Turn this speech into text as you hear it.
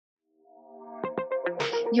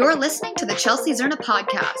You're listening to the Chelsae Zirna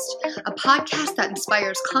podcast, a podcast that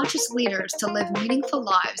inspires conscious leaders to live meaningful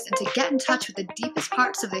lives and to get in touch with the deepest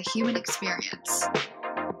parts of the human experience.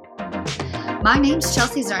 My name's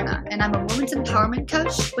Chelsae Zirna, and I'm a women's empowerment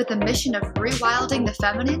coach with the mission of rewilding the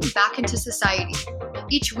feminine back into society.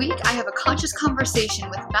 Each week, I have a conscious conversation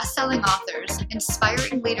with best-selling authors,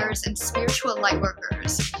 inspiring leaders, and spiritual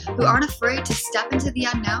lightworkers who aren't afraid to step into the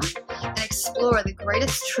unknown and explore the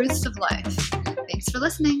greatest truths of life. Thanks for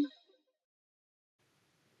listening.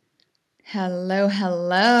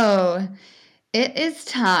 Hello. It is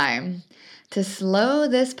time to slow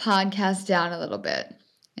this podcast down a little bit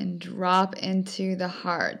and drop into the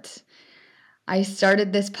heart. I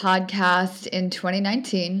started this podcast in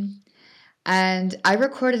 2019, and I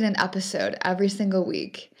recorded an episode every single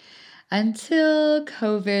week until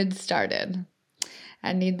COVID started.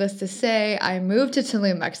 And needless to say, I moved to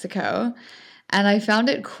Tulum, Mexico, and I found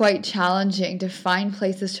it quite challenging to find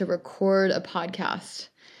places to record a podcast.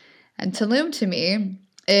 And Tulum to me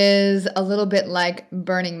is a little bit like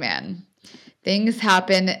Burning Man. Things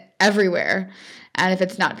happen everywhere. And if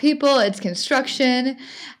it's not people, it's construction.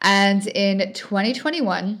 And in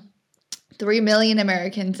 2021, 3 million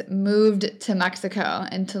Americans moved to Mexico,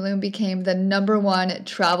 and Tulum became the #1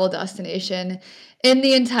 travel destination in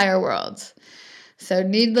the entire world. So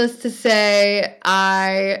needless to say,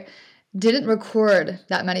 I didn't record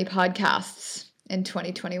that many podcasts in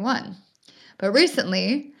 2021. But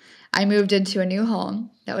recently, I moved into a new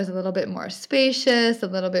home that was a little bit more spacious, a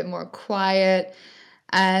little bit more quiet,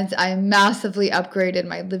 and I massively upgraded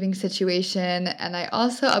my living situation, and I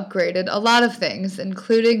also upgraded a lot of things,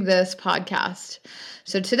 including this podcast.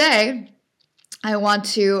 So today, I want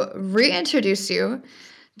to reintroduce you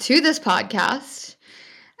to this podcast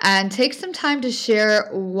and take some time to share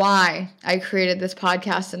why I created this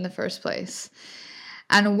podcast in the first place,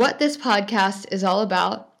 and what this podcast is all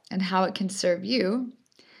about and how it can serve you,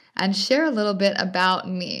 and share a little bit about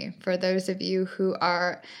me for those of you who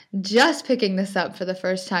are just picking this up for the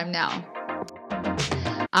first time now.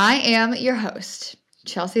 I am your host,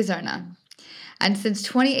 Chelsae Zirna, and since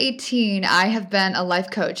 2018, I have been a life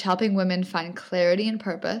coach helping women find clarity and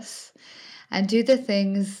purpose and do the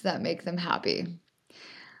things that make them happy.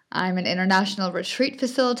 I'm an international retreat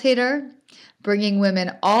facilitator, bringing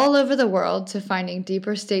women all over the world to finding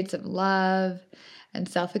deeper states of love and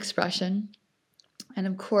self-expression. And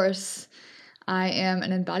of course, I am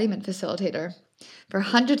an embodiment facilitator for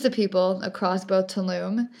hundreds of people across both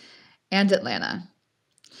Tulum and Atlanta.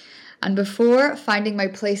 And before finding my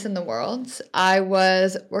place in the world, I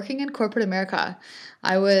was working in corporate America.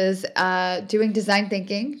 I was doing design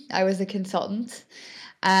thinking. I was a consultant,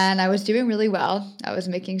 and I was doing really well. I was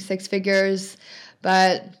making 6 figures,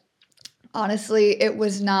 but honestly, it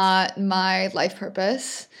was not my life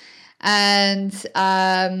purpose. And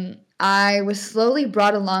I was slowly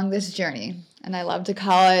brought along this journey, and I love to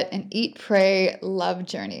call it an eat, pray, love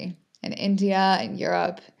journey in India, in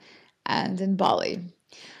Europe, and in Bali,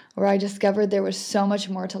 where I discovered there was so much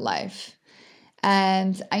more to life.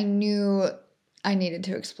 And I knew I needed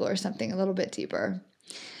to explore something a little bit deeper.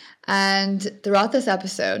 And throughout this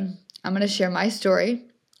episode, I'm going to share my story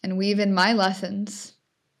and weave in my lessons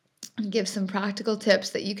and give some practical tips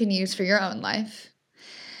that you can use for your own life.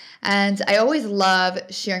 And I always love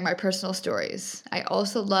sharing my personal stories. I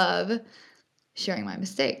also love sharing my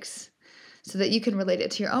mistakes so that you can relate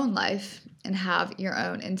it to your own life and have your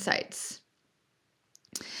own insights.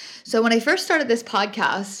 So when I first started this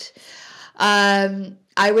podcast,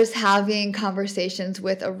 I was having conversations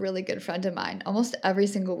with a really good friend of mine almost every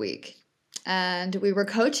single week. And we were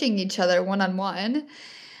coaching each other one-on-one.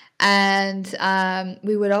 And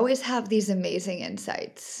we would always have these amazing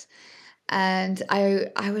insights. And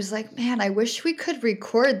I was like, man, I wish we could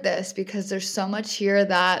record this because there's so much here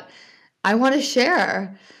that I want to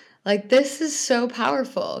share. Like, this is so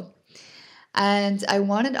powerful. And I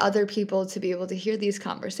wanted other people to be able to hear these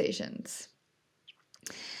conversations.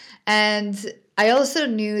 And I also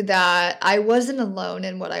knew that I wasn't alone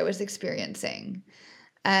in what I was experiencing.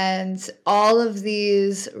 And all of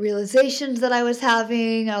these realizations that I was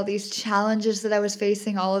having, all these challenges that I was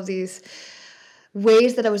facing, all of these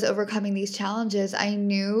ways that I was overcoming these challenges, I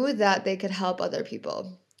knew that they could help other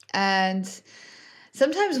people. And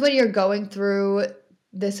sometimes when you're going through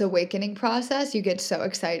this awakening process, you get so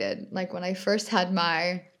excited. Like when I first had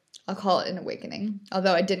I'll call it an awakening,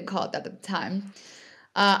 although I didn't call it that at the time.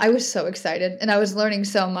 I was so excited and I was learning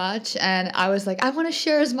so much, and I was like, I want to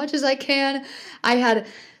share as much as I can. I had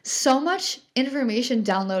so much information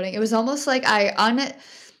downloading. It was almost like I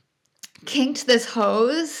kinked this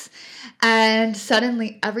hose, and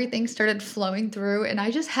suddenly everything started flowing through, and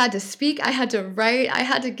I just had to speak. I had to write. I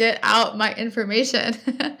had to get out my information.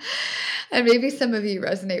 And maybe some of you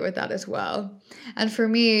resonate with that as well. And for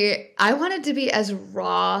me, I wanted to be as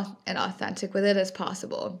raw and authentic with it as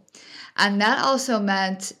possible. And that also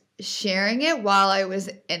meant sharing it while I was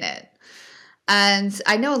in it. And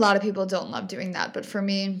I know a lot of people don't love doing that, but for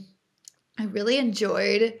me, I really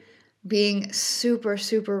enjoyed being super,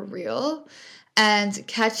 super real and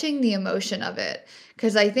catching the emotion of it.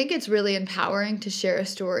 Because I think it's really empowering to share a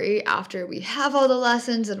story after we have all the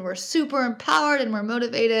lessons and we're super empowered and we're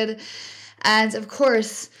motivated. And of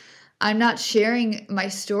course, I'm not sharing my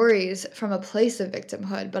stories from a place of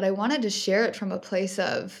victimhood, but I wanted to share it from a place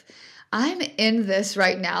of, I'm in this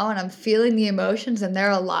right now and I'm feeling the emotions and they're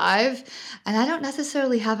alive and I don't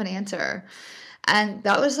necessarily have an answer. And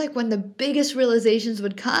that was like when the biggest realizations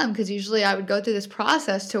would come, because usually I would go through this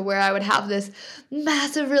process to where I would have this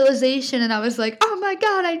massive realization and I was like, oh my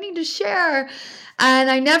God, I need to share. And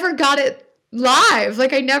I never got it live.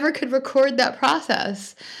 Like I never could record that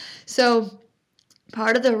process. So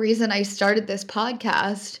part of the reason I started this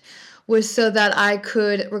podcast was so that I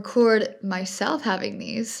could record myself having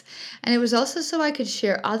these. And it was also so I could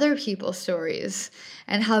share other people's stories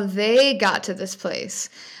and how they got to this place.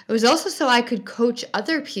 It was also so I could coach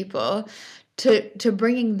other people to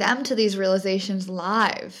bringing them to these realizations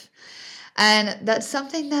live. And that's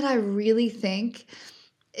something that I really think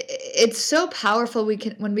it's so powerful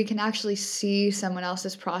when we can actually see someone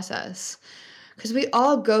else's process. Because we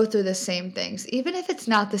all go through the same things, even if it's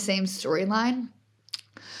not the same storyline.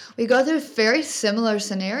 We go through very similar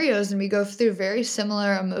scenarios and we go through very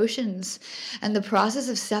similar emotions. And the process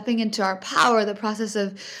of stepping into our power, the process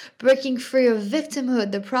of breaking free of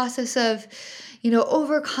victimhood, the process of,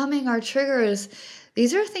 overcoming our triggers,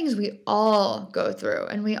 these are things we all go through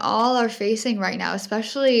and we all are facing right now,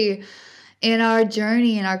 especially in our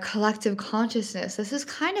journey, in our collective consciousness. This is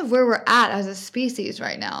kind of where we're at as a species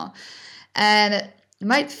right now. And it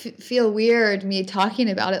might feel weird me talking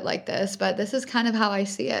about it like this, but this is kind of how I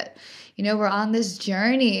see it. We're on this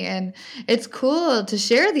journey and it's cool to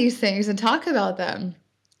share these things and talk about them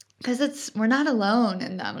because we're not alone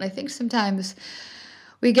in them. And I think sometimes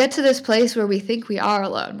we get to this place where we think we are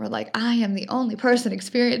alone. We're like, I am the only person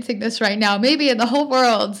experiencing this right now, maybe in the whole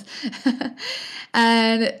world.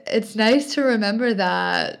 And it's nice to remember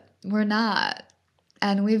that we're not.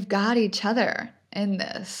 And we've got each other in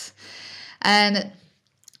this. And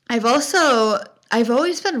I've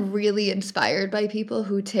always been really inspired by people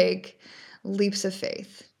who take leaps of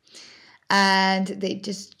faith and they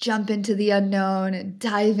just jump into the unknown and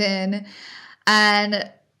dive in.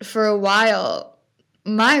 And for a while,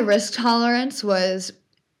 my risk tolerance was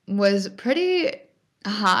pretty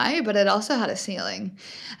high, but it also had a ceiling.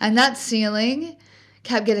 And that ceiling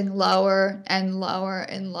kept getting lower and lower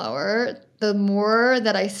and lower the more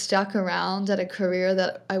that I stuck around at a career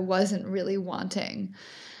that I wasn't really wanting.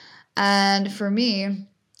 And for me,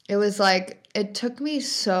 it was like, it took me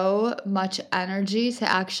so much energy to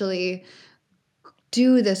actually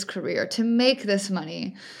do this career, to make this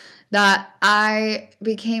money, that I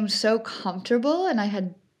became so comfortable and I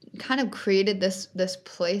had kind of created this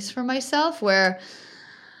place for myself where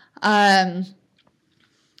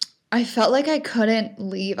I felt like I couldn't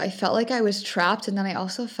leave. I felt like I was trapped, and then I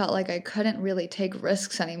also felt like I couldn't really take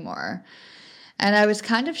risks anymore. And I was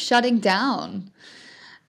kind of shutting down.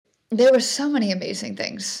 There were so many amazing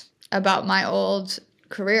things about my old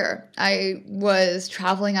career. I was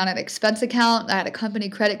traveling on an expense account. I had a company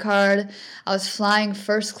credit card. I was flying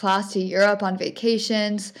first class to Europe on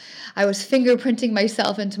vacations. I was fingerprinting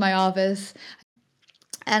myself into my office.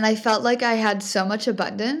 And I felt like I had so much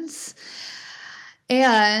abundance.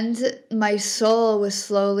 And my soul was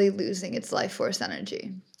slowly losing its life force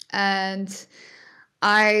energy. And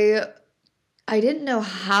I didn't know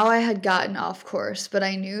how I had gotten off course, but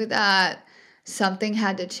I knew that something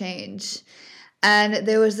had to change. And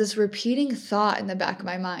there was this repeating thought in the back of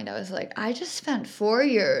my mind. I was like, I just spent 4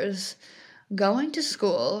 years going to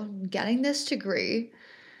school, getting this degree.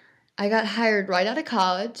 I got hired right out of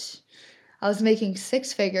college. I was making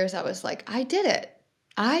 6 figures. I was like, I did it.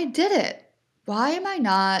 I did it. Why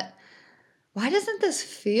doesn't this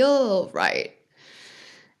feel right?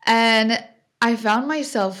 And I found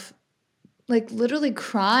myself like literally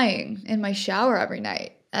crying in my shower every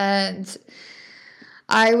night. And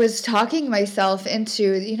I was talking myself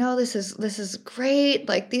into, this is great.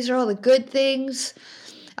 Like, these are all the good things.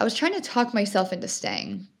 I was trying to talk myself into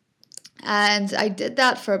staying. And I did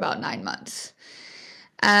that for about 9 months.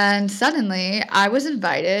 And suddenly I was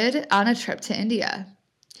invited on a trip to India.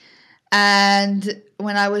 And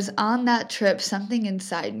when I was on that trip, something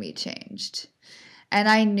inside me changed. And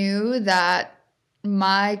I knew that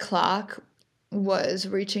my clock was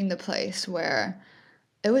reaching the place where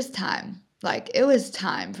it was time. Like, it was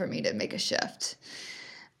time for me to make a shift.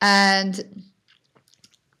 And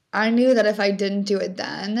I knew that if I didn't do it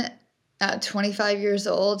then, at 25 years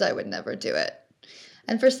old, I would never do it.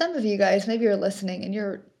 And for some of you guys, maybe you're listening and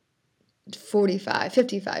you're 45,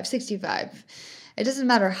 55, 65. It doesn't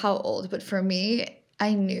matter how old, but for me,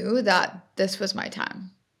 I knew that this was my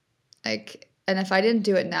time. And if I didn't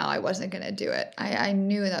do it now, I wasn't going to do it. I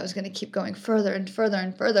knew that I was going to keep going further and further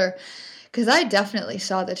and further, because I definitely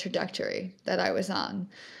saw the trajectory that I was on.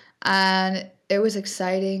 And it was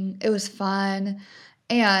exciting. It was fun.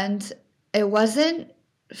 And it wasn't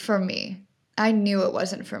for me. I knew it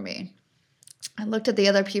wasn't for me. I looked at the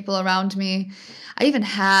other people around me. I even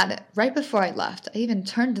had, right before I left, I even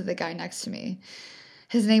turned to the guy next to me.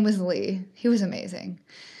 His name was Lee. He was amazing.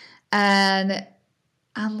 And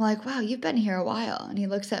I'm like, wow, you've been here a while. And he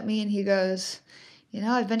looks at me and he goes,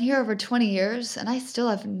 I've been here over 20 years and I still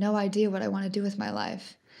have no idea what I want to do with my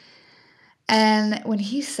life. And when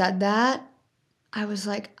he said that, I was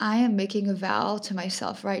like, I am making a vow to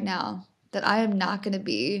myself right now that I am not going to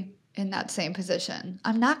be in that same position.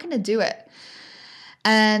 I'm not going to do it.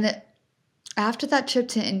 And after that trip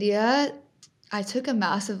to India, I took a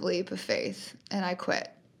massive leap of faith and I quit.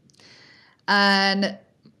 And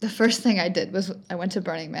the first thing I did was I went to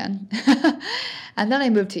Burning Man. And then I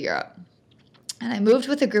moved to Europe. And I moved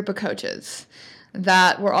with a group of coaches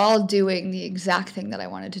that were all doing the exact thing that I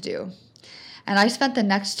wanted to do. And I spent the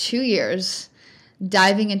next 2 years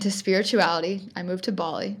diving into spirituality. I moved to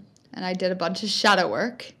Bali and I did a bunch of shadow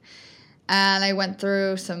work. And I went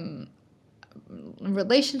through some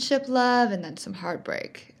relationship love and then some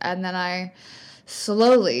heartbreak. And then I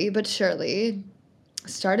slowly but surely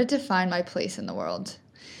started to find my place in the world.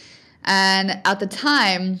 And at the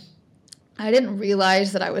time, I didn't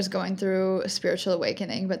realize that I was going through a spiritual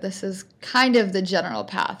awakening, but this is kind of the general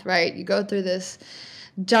path, right? You go through this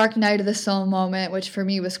dark night of the soul moment, which for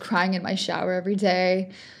me was crying in my shower every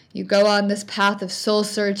day. You go on this path of soul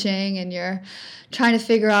searching and you're trying to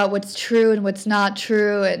figure out what's true and what's not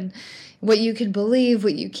true, and what you can believe,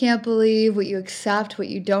 what you can't believe, what you accept, what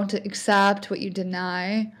you don't accept, what you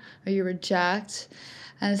deny or you reject.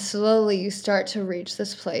 And slowly you start to reach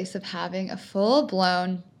this place of having a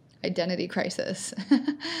full-blown identity crisis.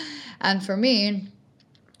 And for me,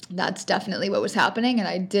 that's definitely what was happening, and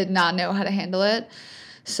I did not know how to handle it.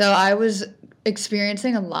 So I was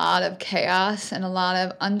experiencing a lot of chaos and a lot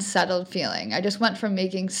of unsettled feeling. I just went from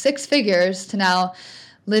making 6 figures to now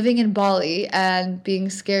living in Bali and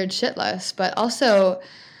being scared shitless, but also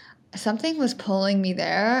something was pulling me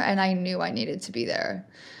there and I knew I needed to be there.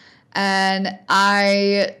 And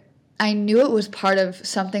I knew it was part of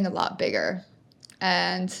something a lot bigger.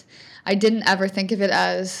 And I didn't ever think of it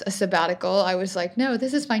as a sabbatical. I was like, no,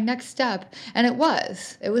 this is my next step. And it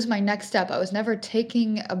was my next step. I was never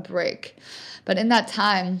taking a break. But in that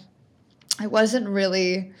time, I wasn't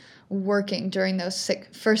really working during those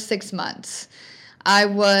first 6 months. I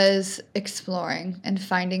was exploring and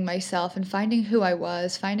finding myself and finding who I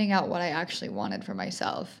was, finding out what I actually wanted for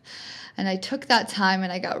myself. And I took that time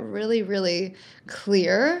and I got really, really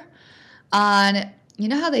clear on,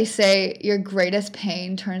 how they say your greatest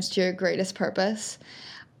pain turns to your greatest purpose?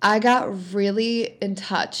 I got really in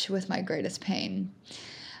touch with my greatest pain.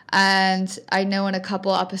 And I know in a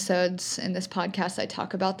couple episodes in this podcast, I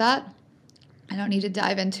talk about that. I don't need to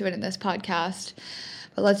dive into it in this podcast,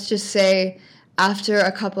 but let's just say after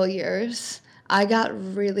a couple years, I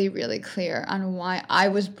got really, really clear on why I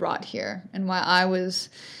was brought here and why I was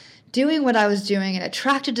doing what I was doing and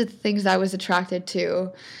attracted to the things I was attracted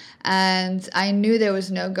to. And I knew there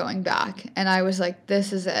was no going back. And I was like,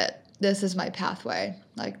 this is it. This is my pathway.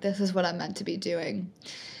 Like, this is what I'm meant to be doing.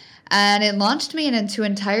 And it launched me into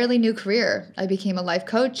an entirely new career. I became a life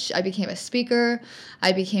coach. I became a speaker.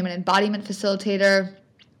 I became an embodiment facilitator.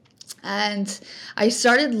 And I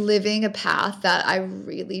started living a path that I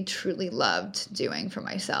really, truly loved doing for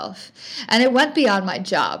myself. And it went beyond my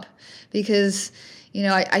job because,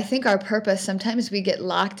 I think our purpose, sometimes we get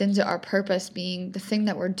locked into our purpose being the thing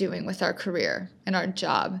that we're doing with our career and our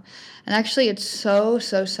job. And actually, it's so,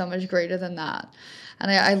 so, so much greater than that. And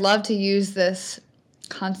I love to use this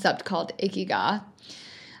concept called ikigai.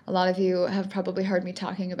 A lot of you have probably heard me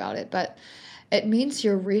talking about it, but it means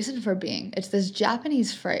your reason for being. It's this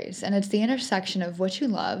Japanese phrase, and it's the intersection of what you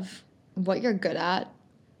love, what you're good at,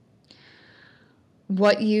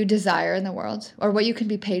 what you desire in the world, or what you can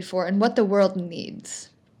be paid for, and what the world needs.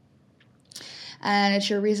 And it's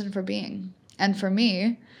your reason for being. And for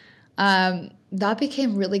me, that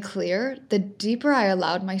became really clear the deeper I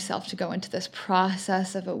allowed myself to go into this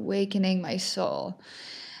process of awakening my soul.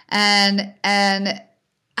 And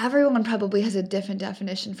everyone probably has a different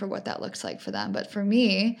definition for what that looks like for them. But for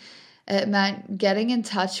me, it meant getting in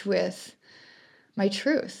touch with my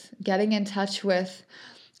truth, getting in touch with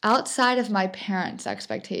outside of my parents'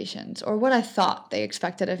 expectations or what I thought they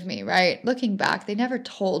expected of me, right? Looking back, they never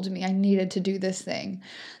told me I needed to do this thing.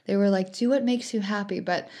 They were like, do what makes you happy.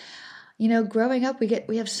 But, growing up,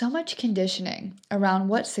 we have so much conditioning around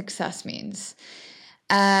what success means.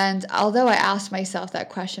 And although I asked myself that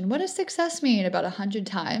question, what does success mean, about 100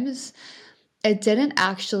 times, it didn't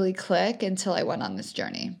actually click until I went on this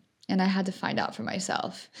journey and I had to find out for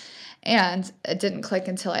myself. And it didn't click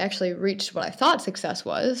until I actually reached what I thought success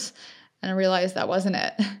was, and I realized that wasn't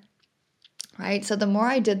it. Right? So the more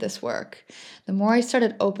I did this work, the more I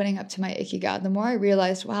started opening up to my ikigai, the more I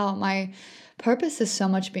realized, wow, my purpose is so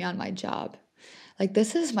much beyond my job. Like,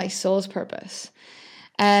 this is my soul's purpose.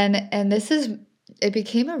 And it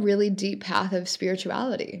became a really deep path of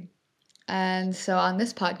spirituality. And so on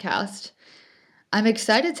this podcast, I'm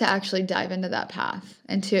excited to actually dive into that path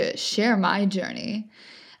and to share my journey,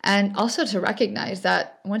 and also to recognize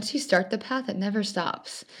that once you start the path, it never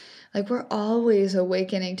stops. Like, we're always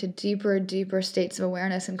awakening to deeper, deeper states of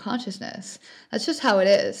awareness and consciousness. That's just how it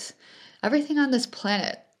is. Everything on this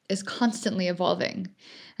planet is constantly evolving,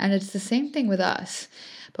 and it's the same thing with us.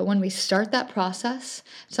 But when we start that process,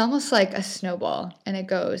 it's almost like a snowball, and it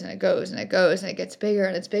goes and it goes and it goes and it gets bigger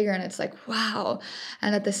and it's bigger, and it's like, wow.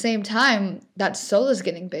 And at the same time, that soul is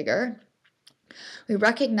getting bigger. We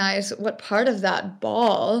recognize what part of that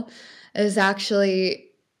ball is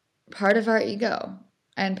actually part of our ego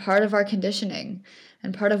and part of our conditioning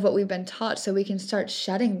and part of what we've been taught, so we can start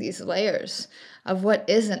shedding these layers of what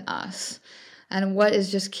isn't us and what is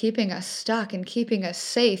just keeping us stuck and keeping us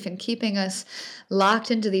safe and keeping us locked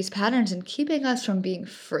into these patterns and keeping us from being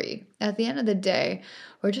free. At the end of the day,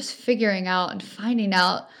 we're just figuring out and finding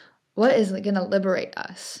out what is going to liberate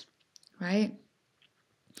us, right?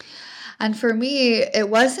 And for me, it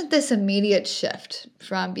wasn't this immediate shift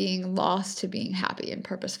from being lost to being happy and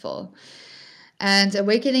purposeful. And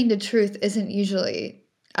awakening to truth isn't usually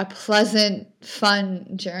a pleasant,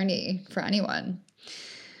 fun journey for anyone.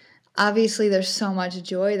 Obviously, there's so much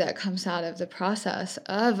joy that comes out of the process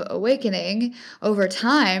of awakening over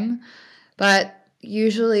time, but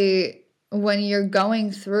usually when you're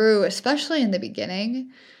going through, especially in the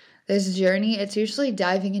beginning, this journey, it's usually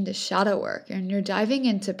diving into shadow work, and you're diving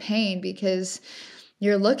into pain because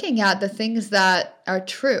you're looking at the things that are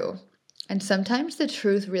true. And sometimes the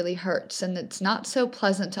truth really hurts, and it's not so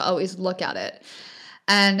pleasant to always look at it.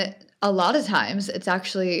 And a lot of times it's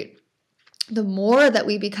actually, the more that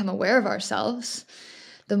we become aware of ourselves,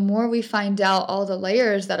 the more we find out all the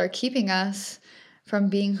layers that are keeping us from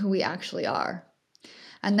being who we actually are.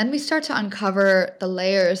 And then we start to uncover the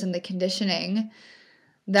layers and the conditioning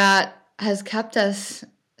that has kept us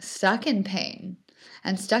stuck in pain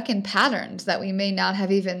and stuck in patterns that we may not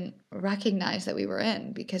have even recognized that we were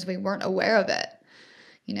in because we weren't aware of it,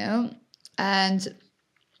 And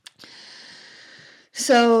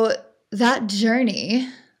so that journey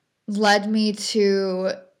led me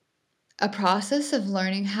to a process of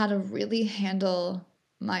learning how to really handle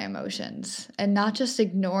my emotions and not just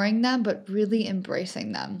ignoring them, but really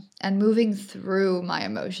embracing them and moving through my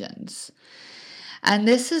emotions. And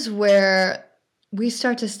this is where we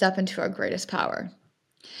start to step into our greatest power.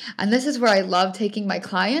 And this is where I love taking my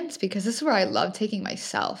clients, because this is where I love taking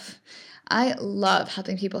myself. I love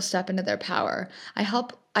helping people step into their power.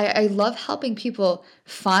 I love helping people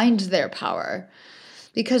find their power,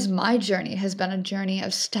 because my journey has been a journey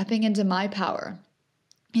of stepping into my power.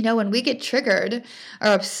 When we get triggered or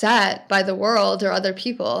upset by the world or other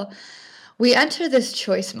people, we enter this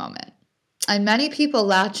choice moment. And many people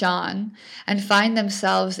latch on and find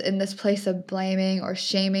themselves in this place of blaming or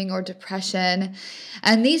shaming or depression.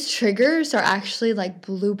 And these triggers are actually like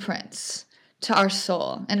blueprints to our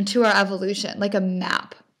soul and to our evolution, like a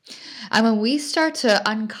map. And when we start to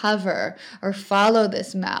uncover or follow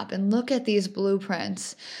this map and look at these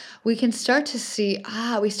blueprints, we can start to see,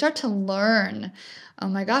 we start to learn, oh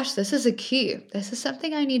my gosh, this is a key. This is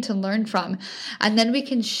something I need to learn from. And then we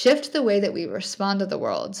can shift the way that we respond to the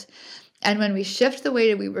world. And when we shift the way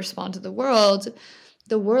that we respond to the world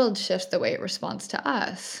shifts the way it responds to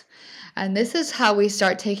us. And this is how we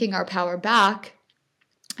start taking our power back.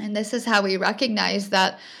 And this is how we recognize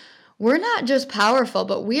that we're not just powerful,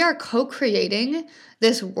 but we are co-creating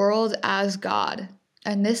this world as God.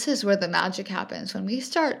 And this is where the magic happens, when we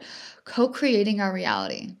start co-creating our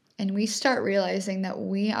reality and we start realizing that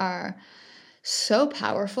we are so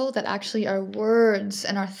powerful that actually our words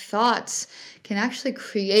and our thoughts can actually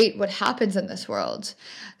create what happens in this world.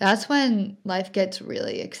 That's when life gets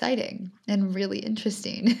really exciting and really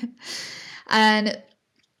interesting. And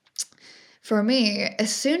for me,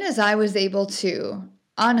 as soon as I was able to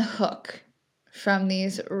unhook from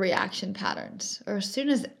these reaction patterns, or as soon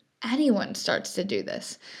as anyone starts to do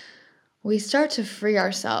this, we start to free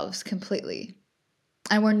ourselves completely.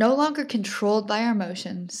 And we're no longer controlled by our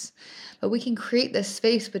emotions, but we can create this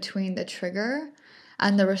space between the trigger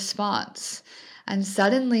and the response. And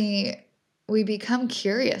suddenly we become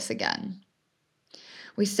curious again.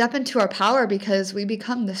 We step into our power because we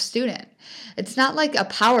become the student. It's not like a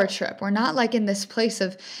power trip. We're not like in this place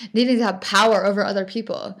of needing to have power over other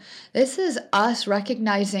people. This is us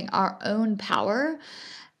recognizing our own power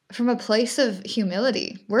from a place of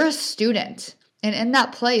humility. We're a student. And in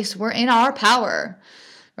that place, we're in our power,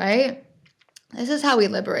 right? This is how we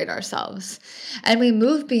liberate ourselves. And we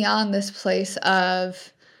move beyond this place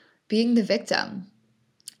of being the victim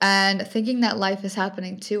and thinking that life is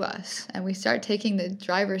happening to us. And we start taking the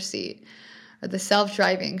driver's seat or the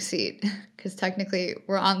self-driving seat, because technically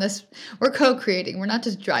we're co-creating. We're not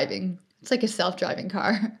just driving. It's like a self-driving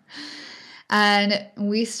car. And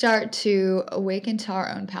we start to awaken to our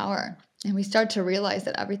own power. And we start to realize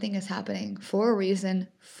that everything is happening for a reason,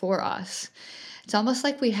 for us. It's almost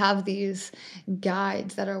like we have these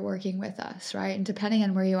guides that are working with us, right? And depending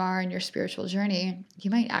on where you are in your spiritual journey,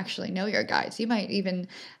 you might actually know your guides. You might even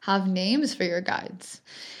have names for your guides.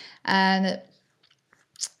 And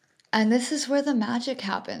this is where the magic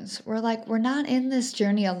happens. We're not in this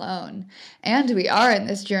journey alone. And we are in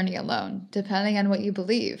this journey alone, depending on what you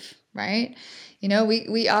believe, right?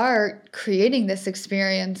 We are creating this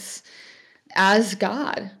experience as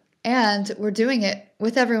God. And we're doing it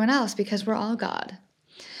with everyone else because we're all God.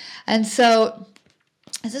 And so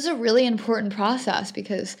this is a really important process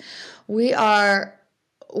because we're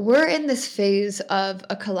in this phase of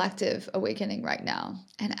a collective awakening right now.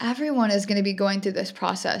 And everyone is going to be going through this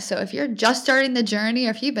process. So if you're just starting the journey,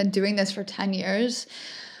 or if you've been doing this for 10 years,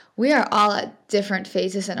 we are all at different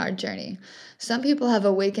phases in our journey. Some people have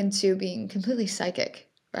awakened to being completely psychic,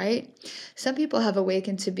 right? Some people have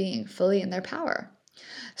awakened to being fully in their power.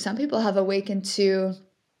 Some people have awakened to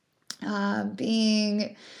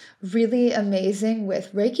being really amazing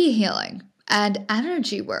with Reiki healing and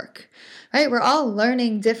energy work, right? We're all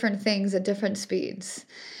learning different things at different speeds.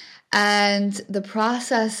 And the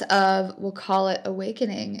process of, we'll call it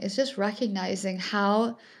awakening, is just recognizing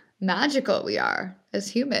how magical we are as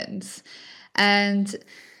humans. And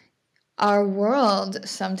our world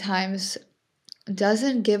sometimes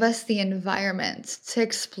doesn't give us the environment to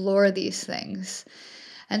explore these things.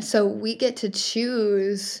 And so we get to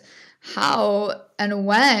choose how and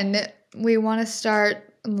when we want to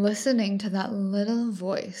start listening to that little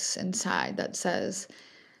voice inside that says,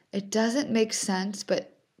 it doesn't make sense,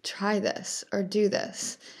 but try this or do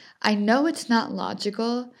this. I know it's not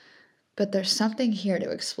logical, but there's something here to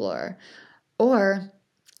explore. Or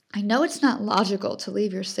I know it's not logical to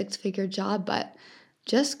leave your 6-figure job, but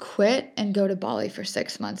just quit and go to Bali for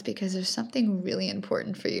 6 months because there's something really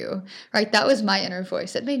important for you, right? That was my inner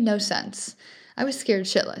voice. It made no sense. I was scared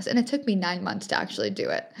shitless, and it took me 9 months to actually do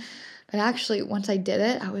it. But actually, once I did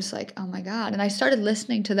it, I was like, oh my God. And I started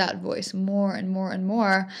listening to that voice more and more and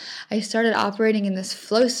more. I started operating in this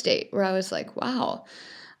flow state where I was like, wow,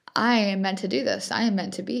 I am meant to do this. I am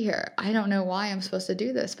meant to be here. I don't know why I'm supposed to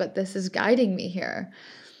do this, but this is guiding me here.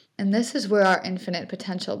 And this is where our infinite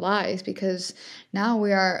potential lies, because now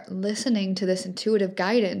we are listening to this intuitive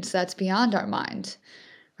guidance that's beyond our mind,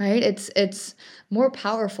 right? It's more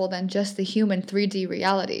powerful than just the human 3D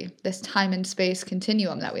reality, this time and space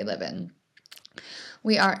continuum that we live in.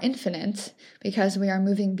 We are infinite because we are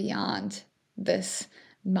moving beyond this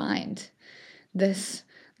mind, this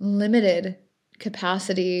limited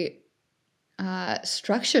capacity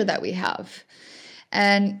structure that we have.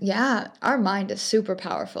 And yeah, our mind is super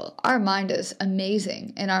powerful. Our mind is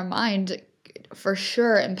amazing. And our mind for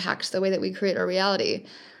sure impacts the way that we create our reality.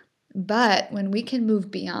 But when we can move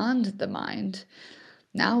beyond the mind,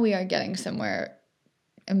 now we are getting somewhere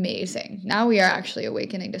amazing. Now we are actually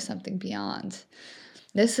awakening to something beyond.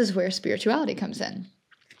 This is where spirituality comes in.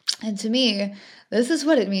 And to me, this is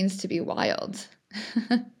what it means to be wild.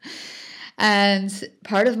 And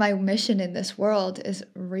part of my mission in this world is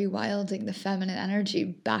rewilding the feminine energy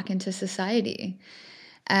back into society.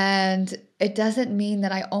 And it doesn't mean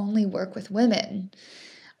that I only work with women.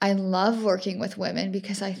 I love working with women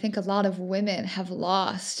because I think a lot of women have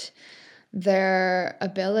lost their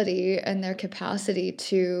ability and their capacity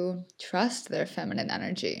to trust their feminine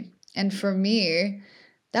energy. And for me,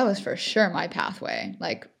 That was for sure my pathway.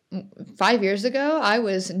 Like 5 years ago, I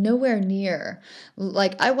was nowhere near,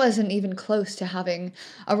 like, I wasn't even close to having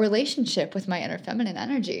a relationship with my inner feminine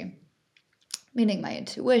energy, meaning my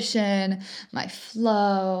intuition, my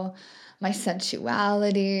flow, my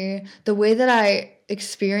sensuality, the way that I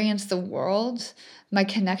experience the world, my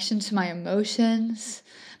connection to my emotions,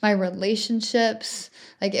 my relationships.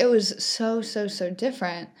 Like, it was so, so, so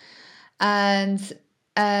different. And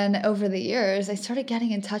over the years, I started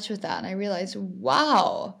getting in touch with that, and I realized,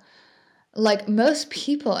 wow, like, most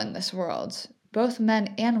people in this world, both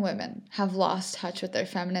men and women, have lost touch with their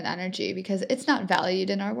feminine energy because it's not valued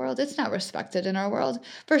in our world. It's not respected in our world,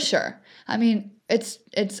 for sure. I mean,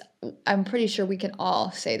 I'm pretty sure we can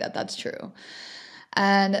all say that that's true.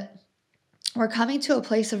 And we're coming to a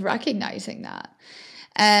place of recognizing that.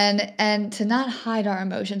 And to not hide our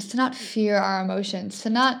emotions, to not fear our emotions, to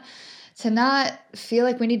not feel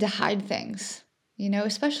like we need to hide things,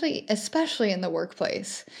 especially in the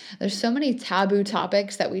workplace. There's so many taboo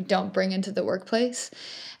topics that we don't bring into the workplace.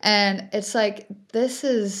 And it's like, this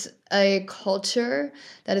is a culture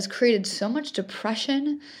that has created so much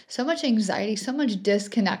depression, so much anxiety, so much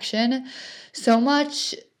disconnection, so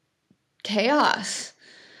much chaos.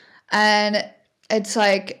 And it's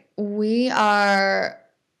like, we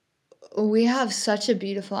have such a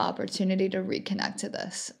beautiful opportunity to reconnect to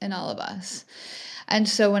this in all of us. And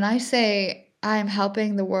so when I say I'm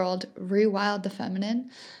helping the world rewild the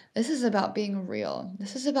feminine, this is about being real.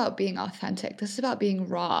 This is about being authentic. This is about being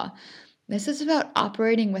raw. This is about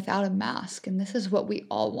operating without a mask. And this is what we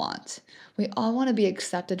all want. We all want to be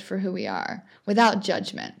accepted for who we are, without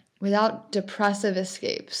judgment, without depressive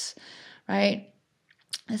escapes, right?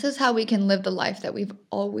 This is how we can live the life that we've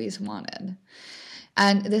always wanted.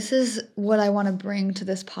 And this is what I want to bring to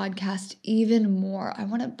this podcast even more. I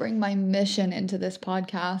want to bring my mission into this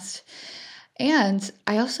podcast. And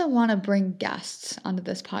I also want to bring guests onto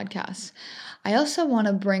this podcast. I also want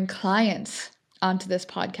to bring clients onto this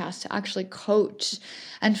podcast to actually coach,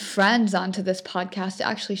 and friends onto this podcast to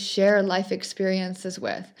actually share life experiences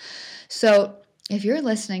with. So if you're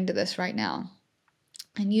listening to this right now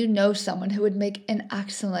and you know someone who would make an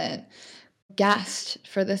excellent guest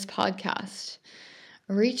for this podcast,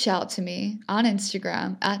 reach out to me on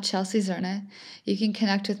Instagram at Chelsae Zirna. You can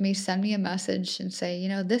connect with me, send me a message and say,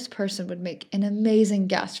 this person would make an amazing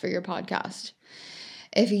guest for your podcast.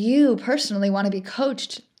 If you personally want to be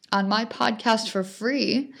coached on my podcast for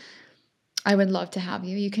free, I would love to have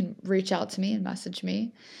you. You can reach out to me and message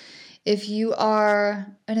me. If you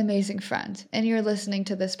are an amazing friend and you're listening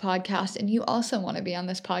to this podcast and you also want to be on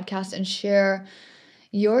this podcast and share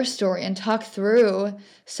your story and talk through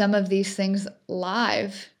some of these things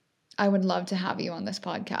live, I would love to have you on this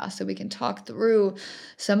podcast so we can talk through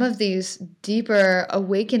some of these deeper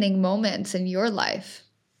awakening moments in your life.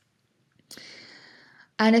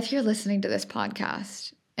 And if you're listening to this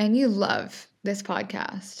podcast and you love this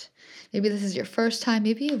podcast, maybe this is your first time,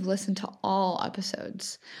 maybe you've listened to all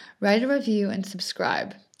episodes, write a review and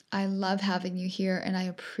subscribe. I love having you here and I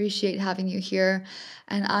appreciate having you here.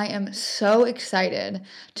 And I am so excited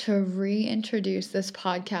to reintroduce this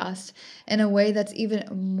podcast in a way that's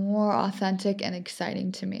even more authentic and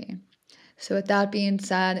exciting to me. So with that being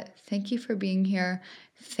said, thank you for being here.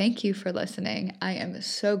 Thank you for listening. I am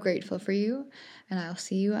so grateful for you, and I'll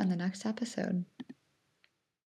see you on the next episode.